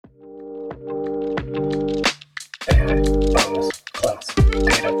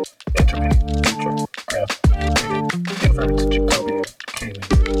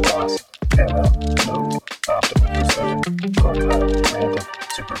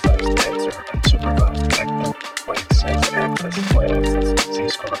supervised beds or unsupervised, like the whites as access flags as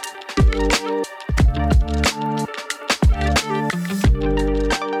Z-score.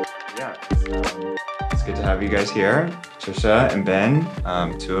 Yeah, it's good to have you guys here, Patricia and Ben,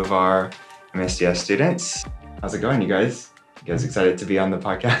 two of our MSDS students. How's it going, you guys? You guys excited to be on the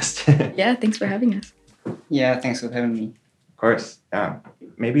podcast? Yeah, thanks for having us. Yeah, thanks for having me. Of course, yeah.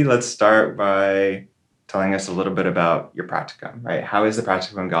 Maybe let's start by telling us a little bit about your practicum, right? How has the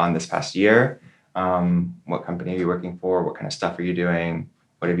practicum gone this past year? What company are you working for? What kind of stuff are you doing?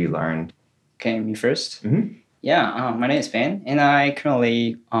 What have you learned? Okay, me first. Mm-hmm. Yeah, my name is Ben, and I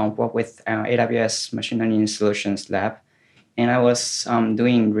currently work with AWS Machine Learning Solutions Lab, and I was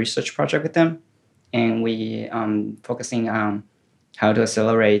doing research project with them, and we focusing on how to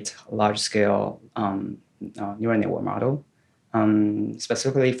accelerate large-scale neural network model,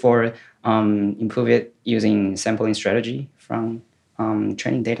 specifically for improve it using sampling strategy from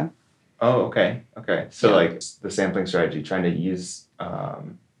training data. Oh, okay. So Yeah. like the sampling strategy, trying to use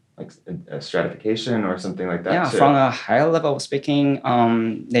like a stratification or something like that. Yeah, from a higher level of speaking,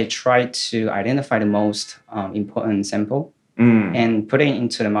 they try to identify the most important sample and put it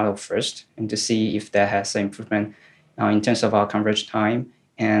into the model first, and to see if that has an improvement in terms of our converge time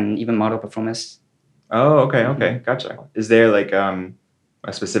and even model performance. Oh, okay, gotcha. Is there like a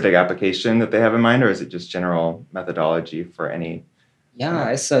specific application that they have in mind, or is it just general methodology for any? Yeah,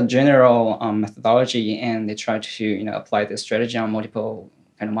 it's a general methodology, and they try to apply this strategy on multiple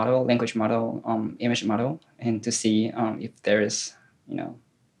kind of model, language model, image model, and to see if there is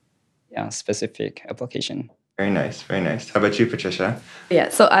specific application. Very nice. How about you, Patricia? Yeah,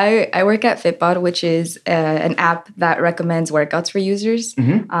 so I work at Fitbod, which is an app that recommends workouts for users.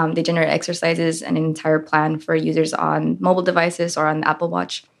 Mm-hmm. They generate exercises and an entire plan for users on mobile devices or on the Apple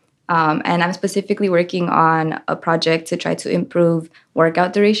Watch. And I'm specifically working on a project to try to improve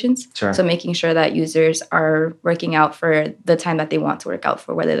workout durations. Sure. So making sure that users are working out for the time that they want to work out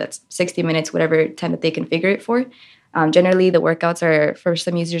for, whether that's 60 minutes, whatever time that they configure it for. Generally, the workouts are, for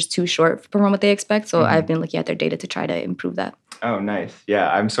some users, too short from what they expect. So I've been looking at their data to try to improve that. Oh, nice.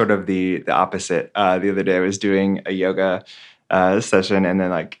 Yeah, I'm sort of the opposite. The other day I was doing a yoga session, and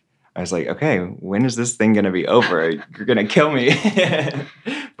then I was like, okay, when is this thing going to be over? You're going to kill me.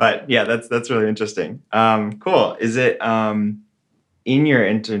 But yeah, that's really interesting. Cool. Is it in your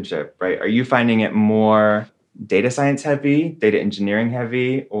internship, right? Are you finding it more data science heavy, data engineering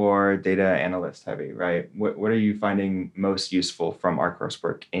heavy, or data analyst heavy, right? What are you finding most useful from our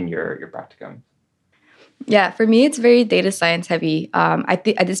coursework in your practicum? Yeah, for me, it's very data science heavy. I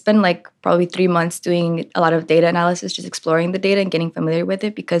did spend probably 3 months doing a lot of data analysis, just exploring the data and getting familiar with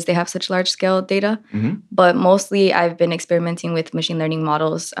it because they have such large scale data. Mm-hmm. But mostly I've been experimenting with machine learning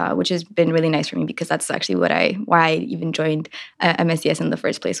models, which has been really nice for me because that's actually why I even joined MSDS in the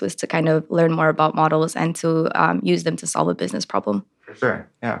first place, was to kind of learn more about models and to use them to solve a business problem. For sure.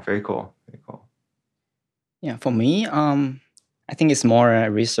 Yeah, very cool. Yeah, for me, I think it's more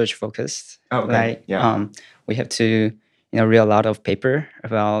research focused. Oh, okay. We have to read a lot of paper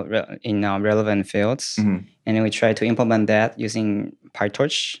about in relevant fields, Mm-hmm. and then we try to implement that using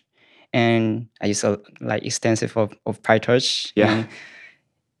PyTorch. And I use extensive of PyTorch. Yeah. And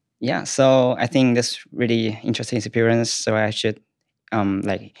yeah, so I think that's really interesting experience. So I should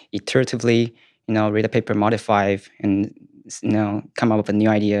iteratively read a paper, modify, and come up with a new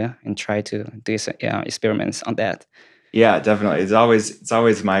idea and try to do experiments on that. Yeah, definitely. It's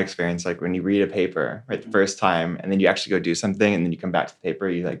always my experience. Like when you read a paper, right, the first time, and then you actually go do something, and then you come back to the paper,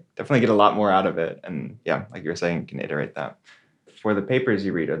 you definitely get a lot more out of it. And yeah, like you were saying, you can iterate that. For the papers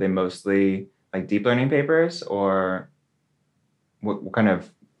you read, are they mostly deep learning papers, or what kind of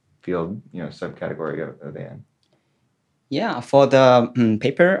field, subcategory are they in? Yeah, for the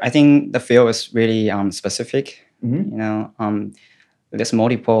paper, I think the field is really specific. Mm-hmm. There's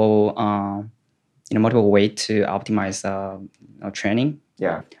multiple ways to optimize training.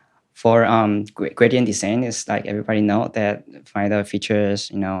 Yeah. For gradient design, is everybody know that find the features,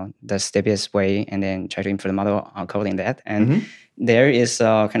 the steepest way, and then try to improve the model according to that. And there is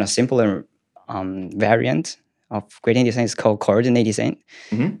a kind of simpler variant of gradient design. It's called coordinate design.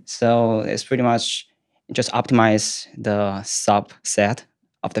 Mm-hmm. So it's pretty much just optimize the subset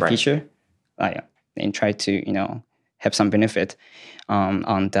of the feature, and try to have some benefit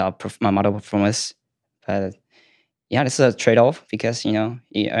on the model performance. But yeah, this is a trade-off because you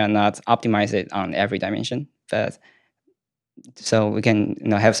are not optimize it on every dimension. But so we can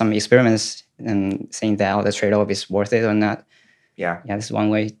have some experiments and saying that the trade-off is worth it or not. Yeah. Yeah, this is one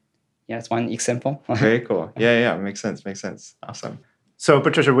way. Yeah, it's one example. Very cool. Yeah, makes sense. Awesome. So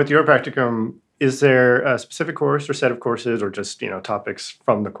Patricia, with your practicum, is there a specific course or set of courses, or just topics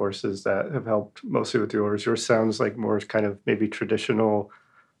from the courses that have helped mostly with yours? Yours sounds like more kind of maybe traditional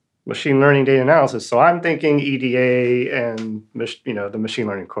machine learning data analysis. So I'm thinking EDA and the machine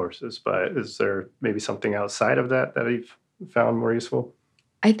learning courses. But is there maybe something outside of that you've found more useful?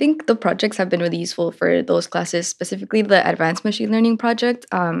 I think the projects have been really useful for those classes, specifically the advanced machine learning project.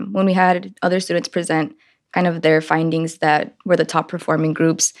 When we had other students present kind of their findings that were the top performing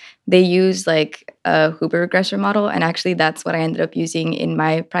groups, they used like a Huber regressor model. And actually that's what I ended up using in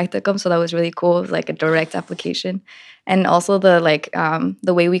my practicum. So that was really cool, like a direct application. And also the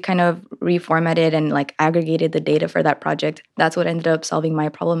way we kind of reformatted and like aggregated the data for that project, that's what ended up solving my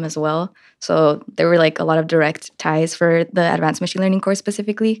problem as well. So there were like a lot of direct ties for the advanced machine learning course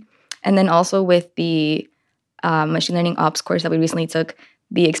specifically. And then also with the machine learning ops course that we recently took,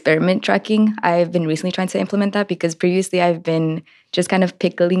 the experiment tracking, I've been recently trying to implement that because previously I've been just kind of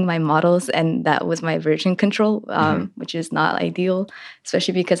pickling my models, and that was my version control, which is not ideal,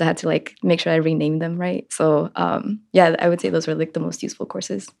 especially because I had to like make sure I rename them right. So yeah, I would say those were like the most useful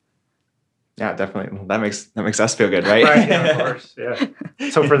courses. Yeah, definitely. Well, that makes us feel good, right? Right. Yeah, of course. Yeah.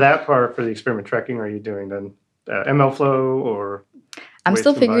 So for that part, for the experiment tracking, are you doing then MLflow or? I'm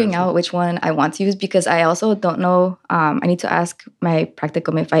still figuring out which one I want to use because I also don't know. I need to ask my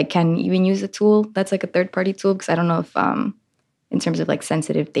practicum if I can even use a tool that's like a third-party tool, because I don't know if, in terms of like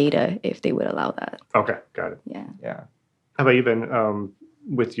sensitive data, if they would allow that. Okay, got it. Yeah. Yeah. How about you, Ben?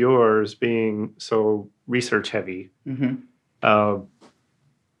 With yours being so research heavy,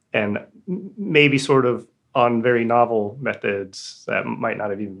 and maybe sort of on very novel methods that might not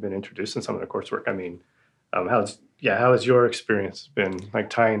have even been introduced in some of the coursework. I mean, how has your experience been, like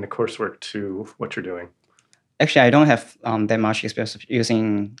tying the coursework to what you're doing? Actually, I don't have that much experience of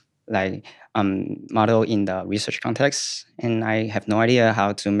using like model in the research context, and I have no idea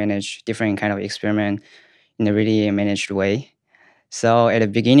how to manage different kind of experiment in a really managed way. So at the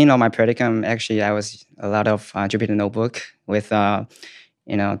beginning of my practicum, actually, I was a lot of Jupyter notebook with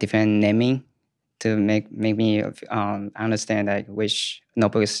different naming to make me understand like which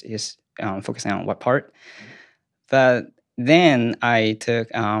notebook is focusing on what part. But then I took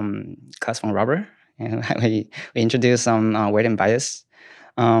class from Robert, and we introduced some weight and bias.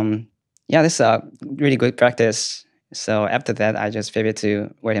 This is a really good practice. So after that, I just pivot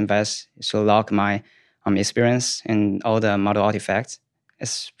to weight and bias to log my experience and all the model artifacts.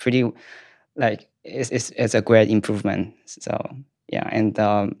 It's pretty it's a great improvement. So yeah, and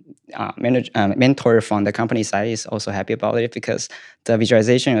the mentor from the company side is also happy about it because the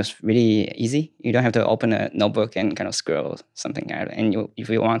visualization is really easy. You don't have to open a notebook and kind of scroll something out. And if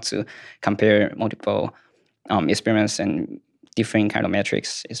you want to compare multiple experiments and different kind of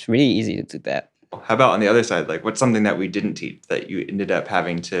metrics, it's really easy to do that. How about on the other side? Like, what's something that we didn't teach that you ended up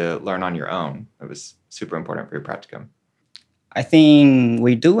having to learn on your own? That was super important for your practicum. I think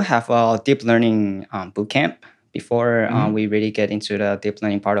we do have a deep learning bootcamp before we really get into the deep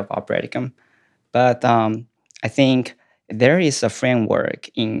learning part of our practicum. But I think there is a framework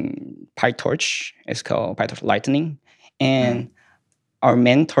in PyTorch. It's called PyTorch Lightning. And our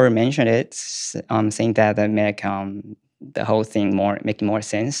mentor mentioned it, saying that make the whole thing making more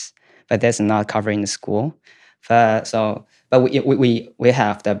sense. But that's not covered in the school. But we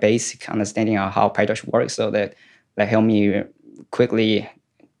have the basic understanding of how PyTorch works, so that help me quickly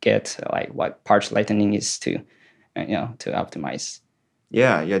get like what parts lightning is to optimize.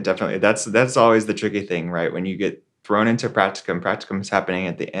 Yeah, definitely. That's always the tricky thing, right? When you get thrown into practicum is happening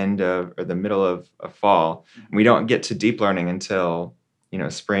at the end of or the middle of fall. We don't get to deep learning until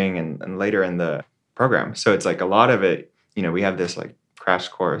spring and later in the program. So it's like a lot of it. We have this like crash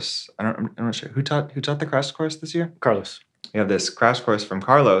course. I'm not sure who taught the crash course this year. Carlos. We have this crash course from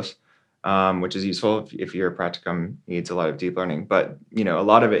Carlos. Which is useful if your practicum needs a lot of deep learning. But, a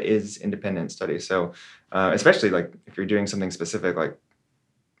lot of it is independent study. So especially like if you're doing something specific like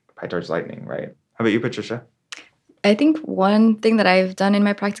PyTorch Lightning, right? How about you, Patricia? I think one thing that I've done in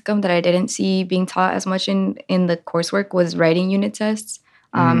my practicum that I didn't see being taught as much in the coursework was writing unit tests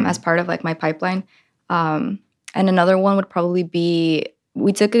as part of like my pipeline. And another one would probably be,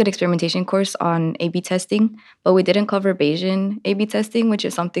 we took an experimentation course on A/B testing, but we didn't cover Bayesian A/B testing, which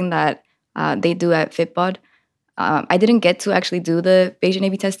is something that they do at FitBod. I didn't get to actually do the Bayesian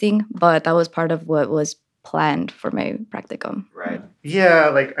A/B testing, but that was part of what was planned for my practicum. Right. Yeah,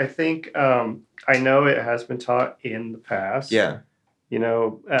 like I think I know it has been taught in the past. Yeah.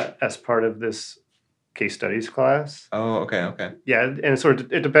 As part of this case studies class. Oh, okay. Yeah, and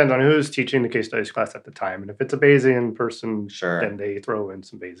it depends on who's teaching the case studies class at the time. And if it's a Bayesian person, sure, then they throw in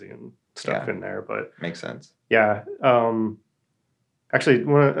some Bayesian stuff in there. But makes sense. Yeah. Actually,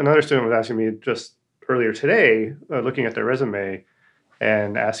 another student was asking me just earlier today, looking at their resume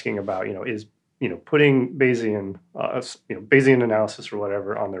and asking about, is putting Bayesian, Bayesian analysis or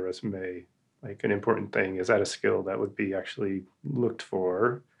whatever on their resume like an important thing? Is that a skill that would be actually looked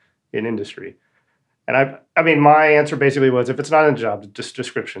for in industry? And I mean, my answer basically was, if it's not in a job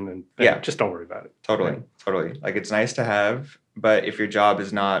description, then just don't worry about it. Totally, right? totally. Like, it's nice to have, but if your job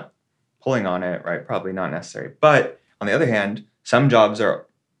is not pulling on it, right, probably not necessary. But on the other hand, some jobs are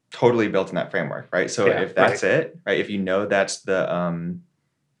totally built in that framework, right? So if that's it, right, if you know that's the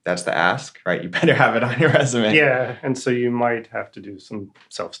ask, right, you better have it on your resume. Yeah, and so you might have to do some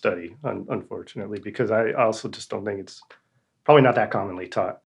self-study, unfortunately, because I also just don't think it's probably not that commonly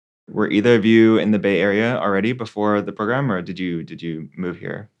taught. Were either of you in the Bay Area already before the program, or did you move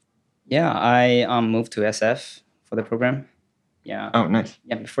here? Yeah, I moved to SF for the program. Yeah. Oh, nice.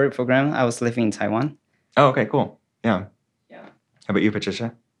 Yeah, before the program, I was living in Taiwan. Oh, okay, cool. Yeah. Yeah. How about you,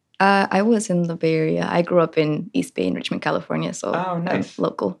 Patricia? I was in the Bay Area. I grew up in East Bay in Richmond, California, so nice.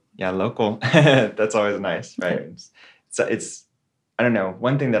 Local. Yeah, local. That's always nice, right? It's I don't know,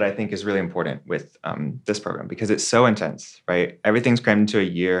 one thing that I think is really important with this program, because it's so intense, right? Everything's crammed into a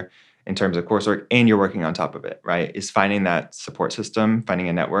year in terms of coursework, and you're working on top of it, right? Is finding that support system, finding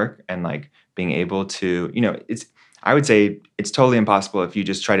a network, and like being able to, I would say it's totally impossible if you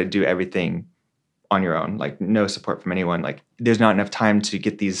just try to do everything on your own, like no support from anyone. Like, there's not enough time to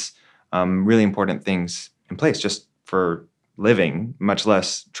get these really important things in place just for living, much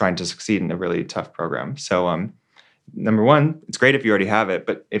less trying to succeed in a really tough program. So number one, it's great if you already have it,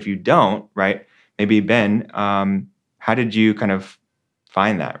 but if you don't, right, maybe Ben, how did you kind of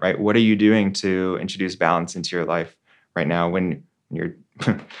find that, right? What are you doing to introduce balance into your life right now when you're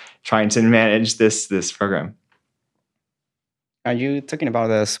trying to manage this program? Are you talking about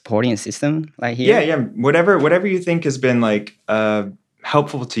the supporting system like here? Yeah. Whatever you think has been like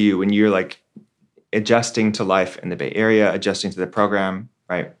helpful to you when you're like adjusting to life in the Bay Area, adjusting to the program,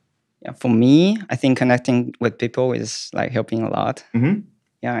 right? Yeah, for me, I think connecting with people is like helping a lot. Mm-hmm.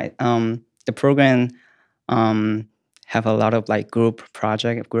 Yeah, the program have a lot of like group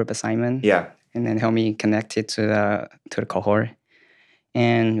project, group assignment. Yeah. And then help me connect it to the cohort,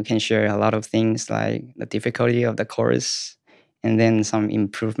 and we can share a lot of things like the difficulty of the course, and then some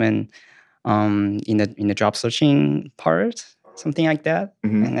improvement in the job searching part, something like that.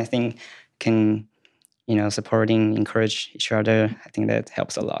 Mm-hmm. And I think can supporting, encourage each other. I think that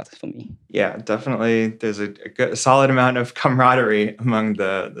helps a lot for me. Yeah, definitely. There's a solid amount of camaraderie among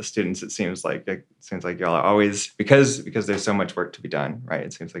the students. It seems like y'all are always, because there's so much work to be done, right?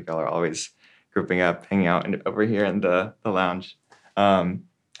 It seems like y'all are always grouping up, hanging out over here in the lounge. How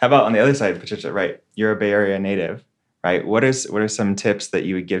about on the other side, Patricia? Right, you're a Bay Area native, right? What are some tips that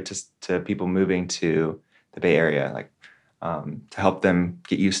you would give to people moving to the Bay Area, like to help them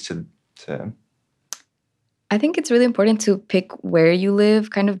get used to? I think it's really important to pick where you live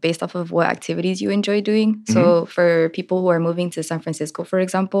kind of based off of what activities you enjoy doing. So for people who are moving to San Francisco, for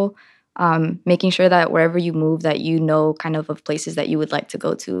example, making sure that wherever you move that kind of places that you would like to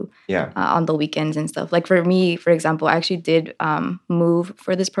go to on the weekends and stuff. Like for me, for example, I actually did move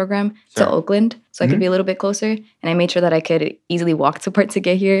for this program to Oakland so I could be a little bit closer. And I made sure that I could easily walk to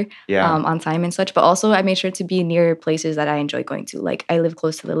get here on time and such. But also I made sure to be near places that I enjoy going to. Like I live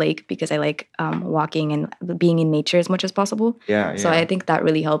close to the lake because I like walking and being in nature as much as possible. So I think that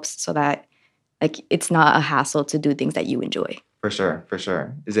really helps so that like it's not a hassle to do things that you enjoy. For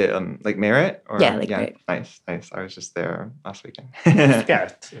sure. Is it like Merritt? Or? Yeah, Merritt. Nice. I was just there last weekend.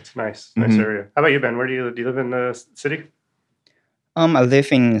 Yeah, it's nice area. How about you, Ben? Where do you live in the city? I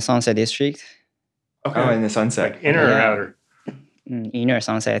live in Sunset District. Okay. Oh, in the Sunset. Like inner or outer? Inner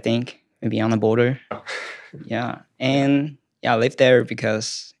Sunset, I think. Maybe on the border. Oh. Yeah. And I live there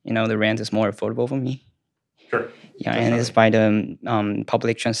because, the rent is more affordable for me. Sure. Yeah, definitely. And it's by the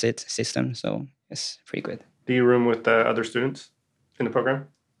public transit system, so it's pretty good. Do you room with other students in the program?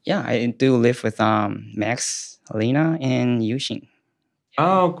 Yeah, I do live with Max, Alina, and Yushin.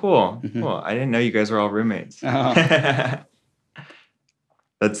 Oh, cool. Mm-hmm. Cool. I didn't know you guys were all roommates. Oh.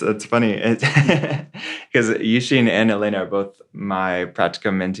 That's funny. Because Yushin and Elena are both my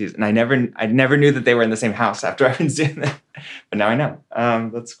practicum mentees, and I never knew that they were in the same house after I was doing that. But now I know.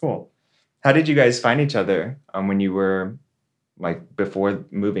 That's cool. How did you guys find each other when you were like before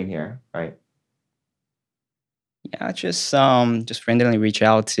moving here, right? Yeah, just randomly reach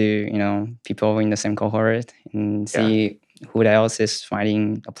out to people in the same cohort and see who else is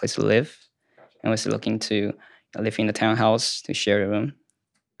finding a place to live, and was looking to live in the townhouse to share a room.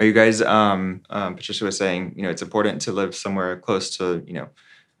 Are you guys? Patricia was saying, it's important to live somewhere close to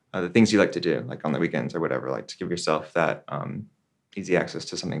the things you like to do, like on the weekends or whatever, like to give yourself that easy access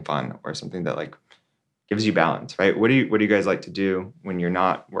to something fun or something that like gives you balance, right? What do you guys like to do when you're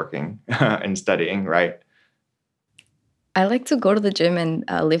not working and studying, right? I like to go to the gym and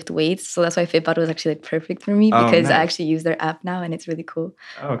lift weights. So that's why Fitbod was actually like perfect for me Oh, because I nice. actually use their app now and it's really cool.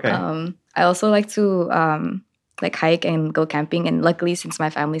 Oh, okay. I also like to like hike and go camping. And luckily, since my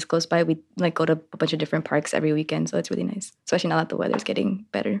family's close by, we like go to a bunch of different parks every weekend. So it's really nice, especially now that the weather's getting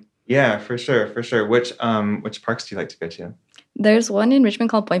better. Yeah, for sure, for sure. Which parks do you like to go to? There's one in Richmond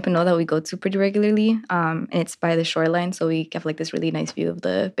called Point Pinot that we go to pretty regularly. And it's by the shoreline. So we have like this really nice view of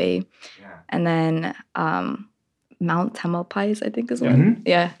the bay. Yeah. And then Mount Tamalpais, I think is one.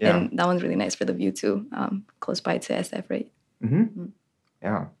 Yeah. And that one's really nice for the view too. Close by to SF, right? Mm-hmm.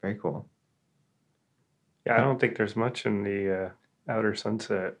 Yeah, very cool. Yeah, I don't think there's much in the outer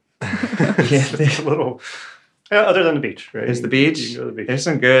Sunset. Yeah, It's a little, other than the beach, right? There's the beach. You can go to the beach. There's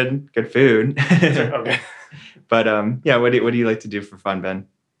some good food. Okay. But yeah, what do you like to do for fun, Ben?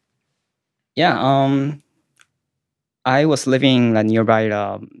 Yeah, I was living like nearby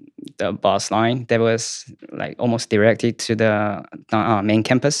the bus line that was like almost directed to the main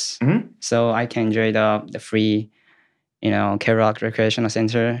campus, so I can enjoy the free, Carroll Recreational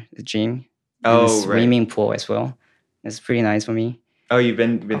Center, the gym, and the swimming pool as well. It's pretty nice for me. Oh, you've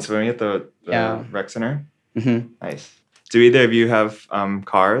been swimming at the rec center? Mm-hmm. Nice. Do either of you have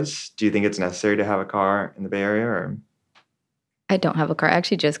cars? Do you think it's necessary to have a car in the Bay Area? Or? I don't have a car. I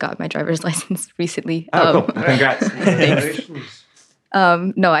actually just got my driver's license recently. Oh, cool. Congrats.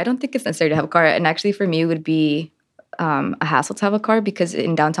 No, I don't think it's necessary to have a car. And actually, for me, it would be a hassle to have a car because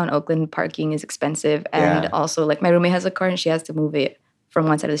in downtown Oakland, parking is expensive. And also, like, my roommate has a car and she has to move it from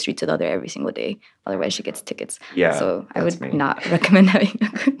one side of the street to the other every single day. Otherwise, she gets tickets. Yeah, so I would not recommend having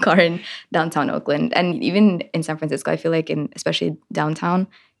a car in downtown Oakland. And even in San Francisco, I feel like especially downtown,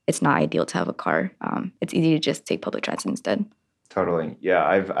 it's not ideal to have a car. It's easy to just take public transit instead. Totally. Yeah,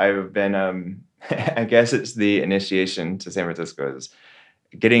 I've been, I guess it's the initiation to San Francisco is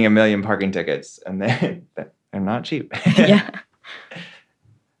getting 1 million parking tickets, and they're not cheap. Yeah.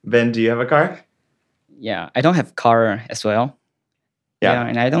 Ben, do you have a car? Yeah, I don't have car as well. Yeah,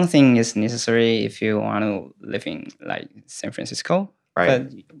 and I don't think it's necessary if you want to live in like San Francisco. Right.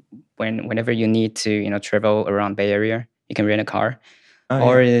 But whenever you need to, travel around Bay Area, you can rent a car,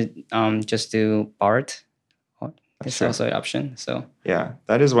 just do BART. It's also an option. So yeah,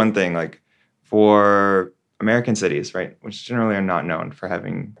 that is one thing. Like for American cities, right, which generally are not known for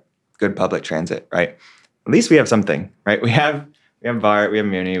having good public transit, right? At least we have something, right? We have BART, we have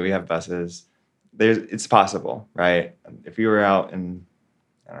Muni, we have buses. It's possible, right? If you were out in,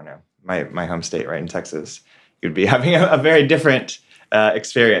 I don't know, my home state, right, in Texas, you'd be having a very different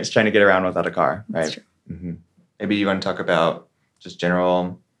experience trying to get around without a car, right? That's true. Mm-hmm. Maybe you want to talk about just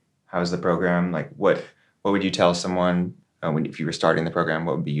general, how's the program? Like what would you tell someone if you were starting the program?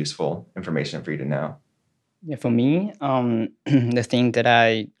 What would be useful information for you to know? Yeah, for me, the thing that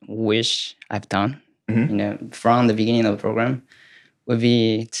I wish I've done, from the beginning of the program, would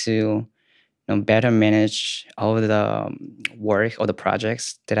be to better manage all the work or the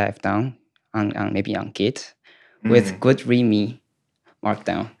projects that I've done on maybe on Git with good README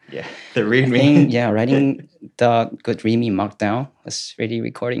markdown. Yeah, the README. Writing the good README markdown was really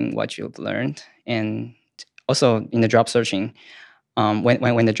recording what you've learned, and also in the job searching,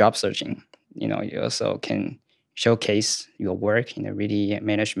 when the job searching, you also can showcase your work in a really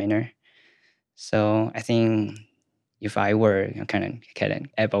managed manner. So I think if I were kind of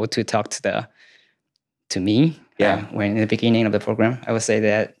able to talk to me, when in the beginning of the program, I would say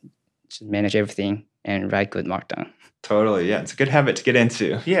that just manage everything and write good markdown. Totally, yeah, it's a good habit to get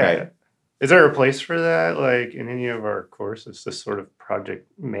into. Yeah. Right? Is there a place for that, like in any of our courses, this sort of project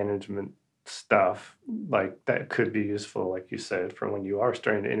management stuff, like that could be useful, like you said, for when you are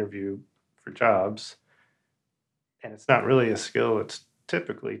starting to interview for jobs, and it's not really a skill that's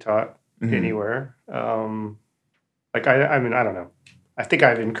typically taught anywhere. Like I mean, I don't know. I think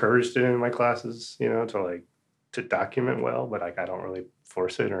I've encouraged it in my classes, to document well, but like I don't really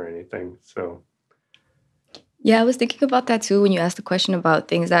force it or anything. So yeah, I was thinking about that too when you asked the question about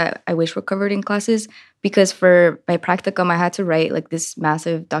things that I wish were covered in classes, because for my practicum, I had to write like this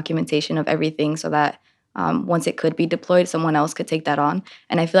massive documentation of everything so that once it could be deployed, someone else could take that on.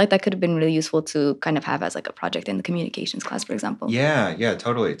 And I feel like that could have been really useful to kind of have as like a project in the communications class, for example. Yeah,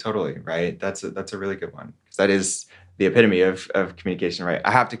 totally, right? That's a really good one, because that is the epitome of communication, right?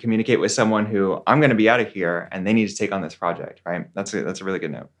 I have to communicate with someone who I'm going to be out of here and they need to take on this project, right? That's a really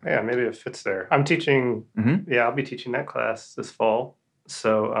good note. Yeah, maybe it fits there. I'm teaching, I'll be teaching that class this fall.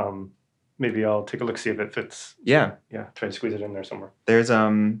 So maybe I'll take a look, see if it fits. Yeah. Yeah, try to squeeze it in there somewhere. There's,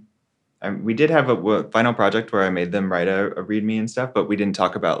 we did have a final project where I made them write a README and stuff, but we didn't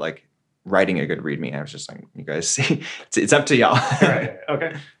talk about like writing a good README. I was just like, you guys see, it's up to y'all. Right.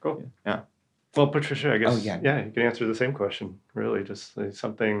 Okay. Cool. Yeah. Well, Patricia, I guess. Oh, yeah. Yeah, you can answer the same question. Really, just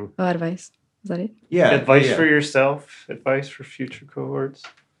something. Oh, advice. Is that it? Yeah. Advice for yourself. Advice for future cohorts.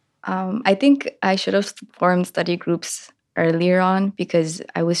 I think I should have formed study groups earlier on because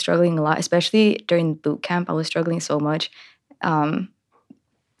I was struggling a lot, especially during boot camp. I was struggling so much.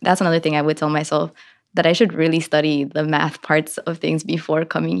 That's another thing I would tell myself, that I should really study the math parts of things before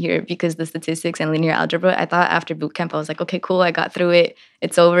coming here, because the statistics and linear algebra, I thought after boot camp, I was like, okay, cool, I got through it.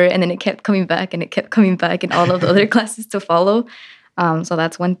 It's over. And then it kept coming back and it kept coming back and all of the other classes to follow. So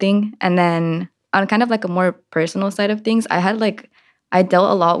that's one thing. And then on kind of like a more personal side of things, I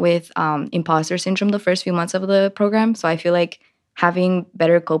dealt a lot with imposter syndrome the first few months of the program. So I feel like having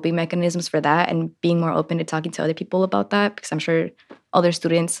better coping mechanisms for that and being more open to talking to other people about that, because I'm sure other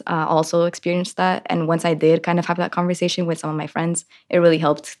students also experienced that. And once I did kind of have that conversation with some of my friends, it really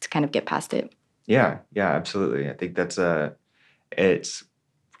helped to kind of get past it. Yeah, absolutely. I think it's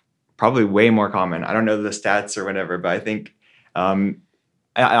probably way more common. I don't know the stats or whatever, but I think I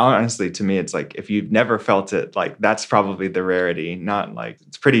honestly, to me, it's like if you've never felt it, like that's probably the rarity. Not like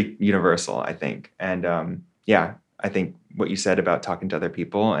it's pretty universal, I think. And I think what you said about talking to other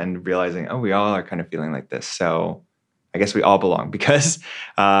people and realizing, oh, we all are kind of feeling like this. So I guess we all belong because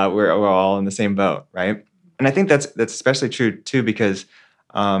we're all in the same boat, right? And I think that's especially true too because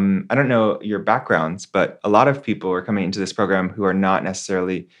I don't know your backgrounds, but a lot of people are coming into this program who are not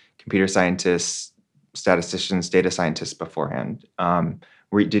necessarily computer scientists, statisticians, data scientists beforehand.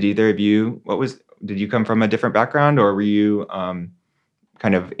 Did either of you? Did you come from a different background, or were you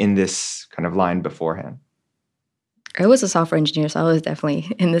kind of in this kind of line beforehand? I was a software engineer, so I was definitely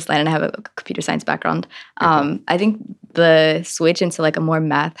in this line, and I have a computer science background. Cool. I think the switch into like a more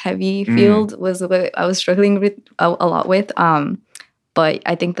math-heavy field was what I was struggling with a lot with. But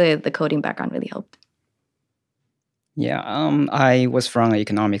I think the coding background really helped. Yeah, I was from an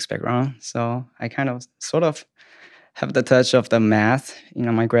economics background, so I kind of sort of have the touch of the math,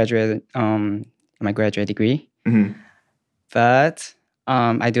 my graduate degree. Mm-hmm. But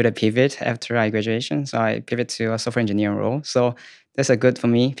I do the pivot after I graduation, so I pivot to a software engineering role. So that's a good for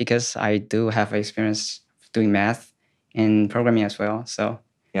me because I do have experience doing math and programming as well. So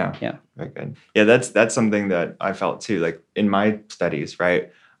yeah, very good. Yeah, that's something that I felt too. Like in my studies,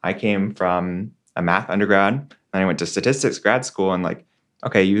 right? I came from a math undergrad, and I went to statistics grad school, and like,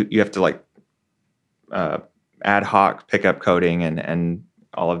 okay, you have to like ad hoc pick up coding and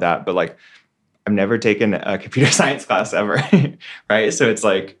all of that, but like I've never taken a computer science class ever, right? So it's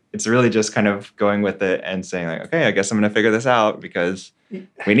like it's really just kind of going with it and saying like, okay, I guess I'm going to figure this out because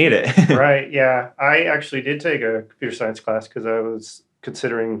we need it. Right. Yeah, I actually did take a computer science class because I was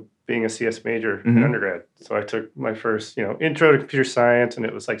considering being a CS major in undergrad. So I took my first, intro to computer science, and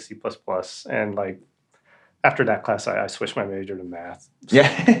it was like C++. And like after that class, I switched my major to math. So.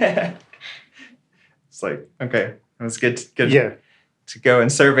 Yeah. It's like, okay, it was good. Yeah. To go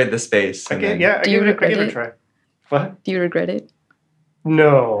and survey the space. Do you regret it? a try. What? Do you regret it?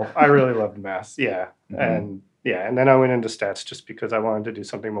 No, I really loved math. Yeah. And then I went into stats just because I wanted to do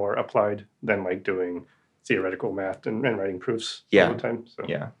something more applied than like doing theoretical math and writing proofs all the time. So.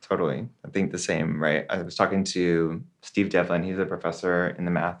 Yeah, totally. I think the same, right? I was talking to Steve Devlin. He's a professor in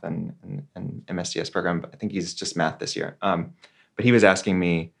the math and MSDS program, but I think he's just math this year. But he was asking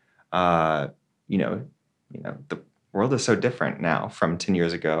me, the world is so different now from 10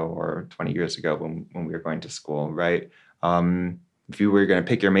 years ago or 20 years ago when we were going to school, right? If you were going to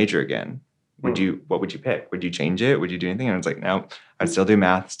pick your major again, what would you pick? Would you change it? Would you do anything? And I was like, no, I'd still do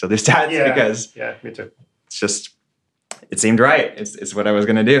math, still do stats because me too. It's just, it seemed right. It's what I was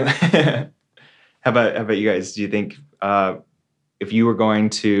going to do. How about you guys? Do you think if you were going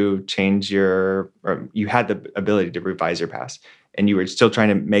to change or you had the ability to revise your past and you were still trying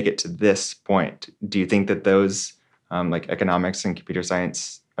to make it to this point, do you think that those like economics and computer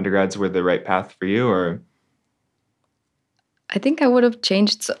science undergrads were the right path for you, or? I think I would have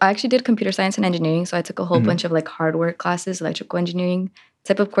changed. So I actually did computer science and engineering. So I took a whole bunch of like hardware classes, electrical engineering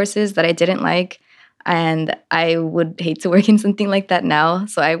type of courses that I didn't like. And I would hate to work in something like that now.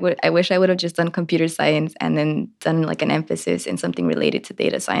 So I wish I would have just done computer science and then done like an emphasis in something related to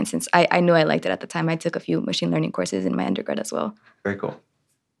data science. Since I knew I liked it at the time. I took a few machine learning courses in my undergrad as well. Very cool.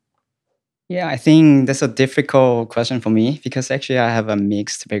 Yeah, I think that's a difficult question for me because actually I have a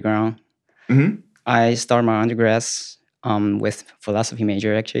mixed background. I started my undergrads with philosophy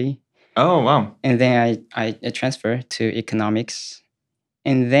major actually. Oh, wow. And then I transferred to economics.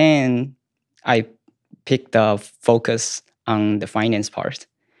 And then I picked the focus on the finance part.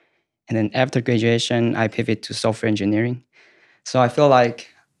 And then after graduation, I pivoted to software engineering. So I feel like,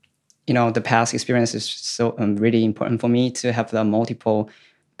 the past experience is so really important for me to have the multiple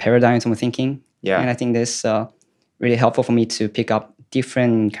paradigms of thinking. Yeah. And I think this really helpful for me to pick up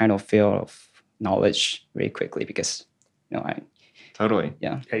different kind of field of knowledge really quickly because, I Totally.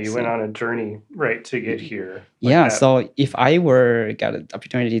 yeah. Yeah, you so- went on a journey, right, to get here. yeah. that. So if I were got an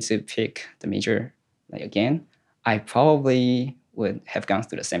opportunity to pick the major again, I probably would have gone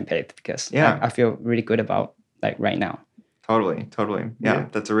through the same path because Yeah. I feel really good about right now. Totally. Yeah.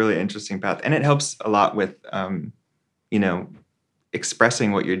 That's a really interesting path. And it helps a lot with,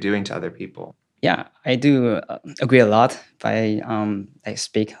 expressing what you're doing to other people. Yeah, I do agree a lot. I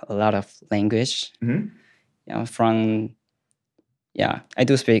speak a lot of language. Mhm. I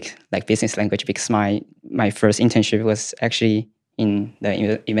do speak business language because my first internship was actually in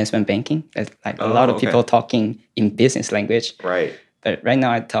the investment banking. There's a lot of okay. people talking in business language. Right. But right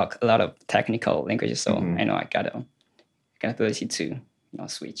now I talk a lot of technical languages, so Mhm. I know I got ability to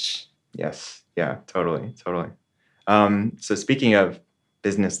switch. Yes. Yeah, totally. So speaking of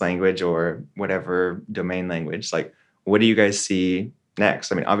business language or whatever domain language, what do you guys see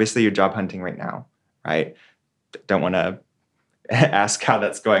next? I mean, obviously you're job hunting right now, right? Don't want to ask how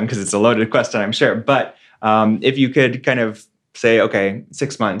that's going because it's a loaded question, I'm sure. But if you could kind of say, okay,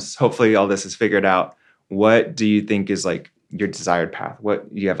 6 months, hopefully all this is figured out. What do you think is your desired path?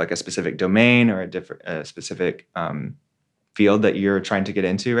 What do you have a specific domain or a specific field that you're trying to get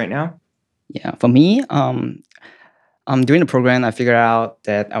into right now? Yeah, for me, during the program, I figured out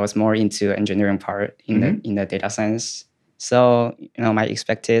that I was more into engineering part in the data science. So my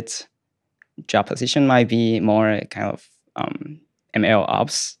expected job position might be more kind of ML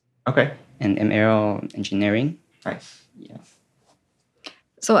ops Okay. and ML engineering. Nice. Yeah.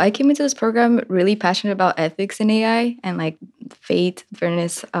 So I came into this program really passionate about ethics in AI and faith,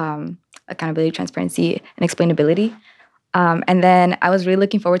 fairness, accountability, transparency, and explainability. And then I was really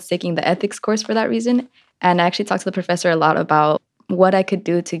looking forward to taking the ethics course for that reason. And I actually talked to the professor a lot about what I could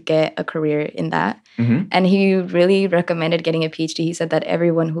do to get a career in that. Mm-hmm. And he really recommended getting a PhD. He said that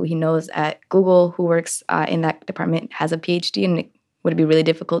everyone who he knows at Google who works in that department has a PhD, and it would be really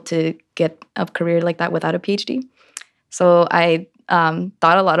difficult to get a career like that without a PhD. So I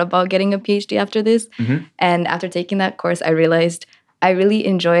thought a lot about getting a PhD after this. Mm-hmm. And after taking that course, I realized I really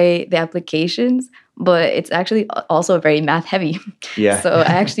enjoy the applications, but it's actually also very math heavy. Yeah. So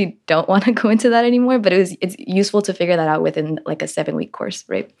I actually don't want to go into that anymore, but it's useful to figure that out within a 7-week course,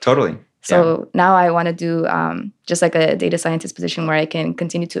 right? Totally. So now I want to do just a data scientist position where I can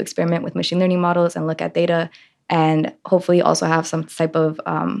continue to experiment with machine learning models and look at data and hopefully also have some type of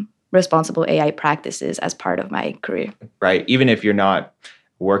responsible AI practices as part of my career. Right. Even if you're not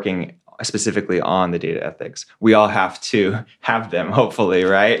working specifically on the data ethics, we all have to have them, hopefully,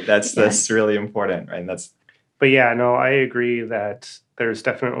 right? That's really important, right? But yeah, no, I agree that there's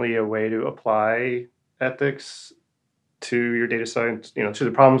definitely a way to apply ethics to your data science, to the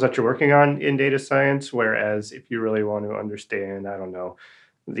problems that you're working on in data science. Whereas if you really want to understand, I don't know,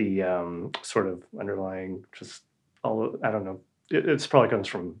 the sort of underlying it's probably comes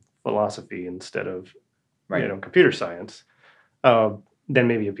from philosophy instead of, computer science. Then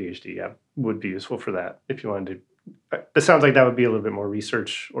maybe a PhD, would be useful for that if you wanted to. It sounds like that would be a little bit more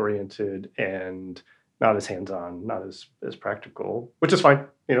research oriented and not as hands-on, not as practical, which is fine,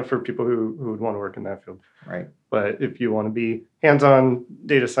 for people who would want to work in that field. Right. But if you want to be hands-on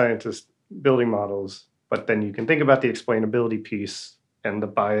data scientist building models, but then you can think about the explainability piece and the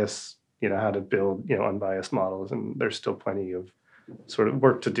bias, how to build, unbiased models, and there's still plenty of sort of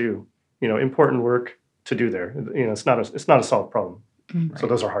work to do, important work to do there. It's not a solved problem. Mm-hmm. So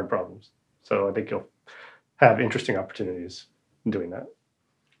those are hard problems. So I think you'll have interesting opportunities in doing that.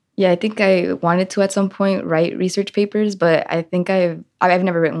 Yeah, I think I wanted to at some point write research papers, but I think I've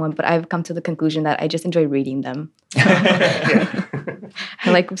never written one, but I've come to the conclusion that I just enjoy reading them. Yeah.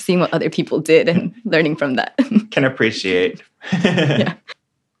 I like seeing what other people did and learning from that. Can appreciate. Yeah.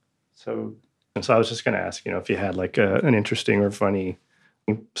 So I was just going to ask, if you had an interesting or funny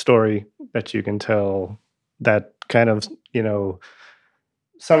story that you can tell that kind of,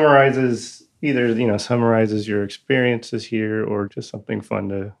 summarizes your experiences here or just something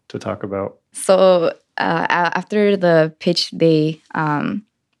fun to talk about. So after the pitch day,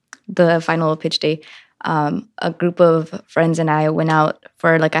 the final pitch day, a group of friends and I went out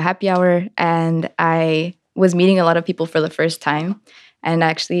for a happy hour, and I was meeting a lot of people for the first time. And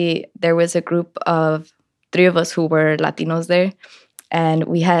actually, there was a group of 3 of us who were Latinos there. And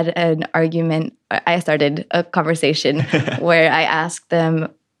we had an argument. I started a conversation where I asked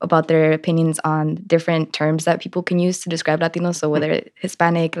them about their opinions on different terms that people can use to describe Latinos. So whether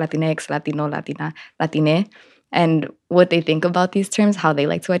Hispanic, Latinx, Latino, Latina, Latine, and what they think about these terms, how they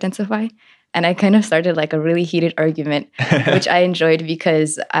like to identify. And I kind of started like a really heated argument, which I enjoyed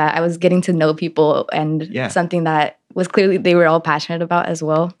because I was getting to know people and something that was clearly they were all passionate about as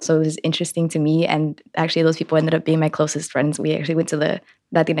well. So it was interesting to me. And actually, those people ended up being my closest friends. We actually went to the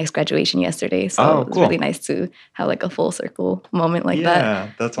Latinx graduation yesterday. So it was really nice to have like a full circle moment like that.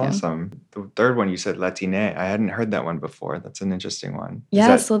 Yeah, that's awesome. The third one, you said Latine. I hadn't heard that one before. That's an interesting one.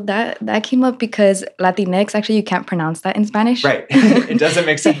 So that came up because Latinx, actually, you can't pronounce that in Spanish. Right. It doesn't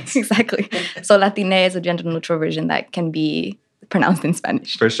make sense. Exactly. So Latine is a gender neutral version that can be pronounced in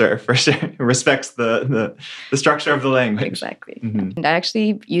Spanish. For sure. It respects the structure of the language. Exactly. Mm-hmm. And I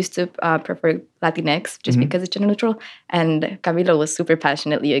actually used to prefer Latinx just because it's gender neutral. And Camilo was super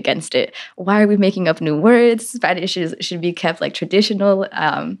passionately against it. Why are we making up new words? Spanish should be kept like traditional.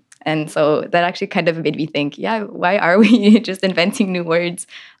 And so that actually kind of made me think, why are we just inventing new words?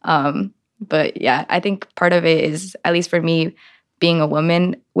 But yeah, I think part of it is, at least for me, being a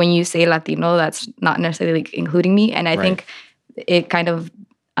woman, when you say Latino, that's not necessarily like including me. And I think it kind of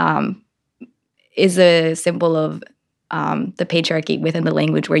is a symbol of the patriarchy within the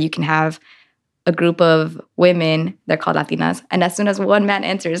language, where you can have a group of women, they're called Latinas, and as soon as one man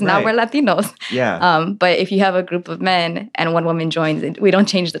enters, now we're Latinos. Yeah. But if you have a group of men and one woman joins, we don't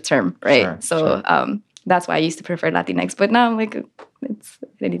change the term, right? Sure, that's why I used to prefer Latinx, but now I'm like, it's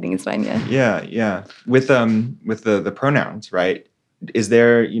anything is fine. Yeah. With the pronouns, right? Is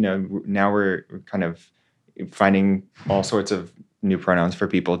there, now we're kind of finding all sorts of new pronouns for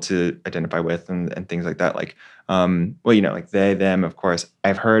people to identify with and things like that. Like, like they, them, of course.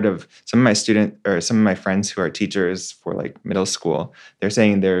 I've heard of some of my friends who are teachers for like middle school. They're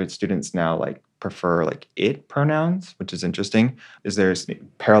saying their students now like prefer like it pronouns, which is interesting. Is there a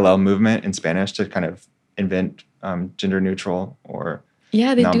parallel movement in Spanish to kind of invent gender neutral or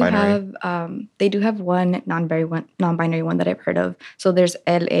they do have one non-binary one that I've heard of. So there's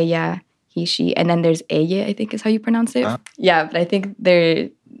él, ella, he, she, and then there's ella, I think is how you pronounce it. Yeah, but I think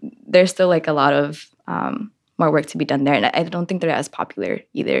there's still like a lot of more work to be done there. And I don't think they're as popular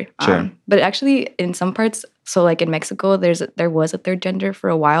either. Sure. But actually in some parts, so like in Mexico, there was a third gender for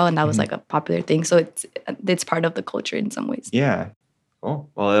a while, and that was like a popular thing. So it's part of the culture in some ways. Yeah.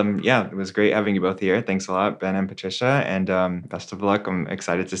 Cool. Well, it was great having you both here. Thanks a lot, Ben and Patricia, and best of luck. I'm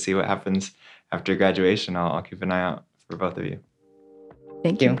excited to see what happens after graduation. I'll keep an eye out for both of you.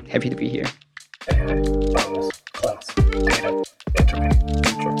 Thank you. Happy to be here.